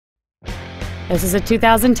This is a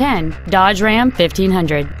 2010 Dodge Ram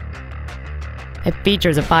 1500. It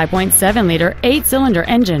features a 5.7-liter 8-cylinder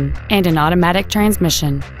engine and an automatic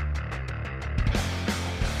transmission.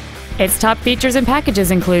 Its top features and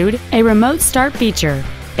packages include a remote start feature,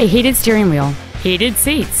 a heated steering wheel, heated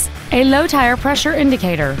seats, a low tire pressure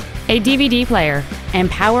indicator, a DVD player, and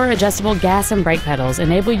power adjustable gas and brake pedals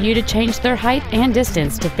enable you to change their height and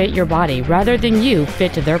distance to fit your body rather than you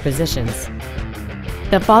fit to their positions.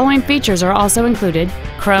 The following features are also included: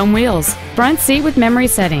 chrome wheels, front seat with memory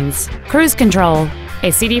settings, cruise control,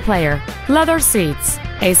 a CD player, leather seats,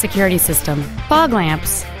 a security system, fog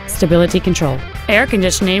lamps, stability control, air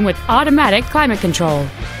conditioning with automatic climate control,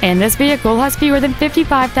 and this vehicle has fewer than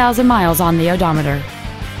 55,000 miles on the odometer.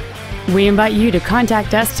 We invite you to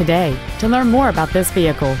contact us today to learn more about this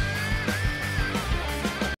vehicle.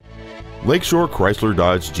 Lakeshore Chrysler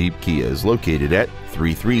Dodge Jeep Kia is located at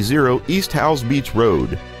 330 East Howze Beach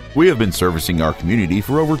Road. We have been servicing our community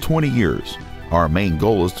for over 20 years. Our main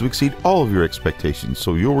goal is to exceed all of your expectations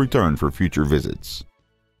so you'll return for future visits.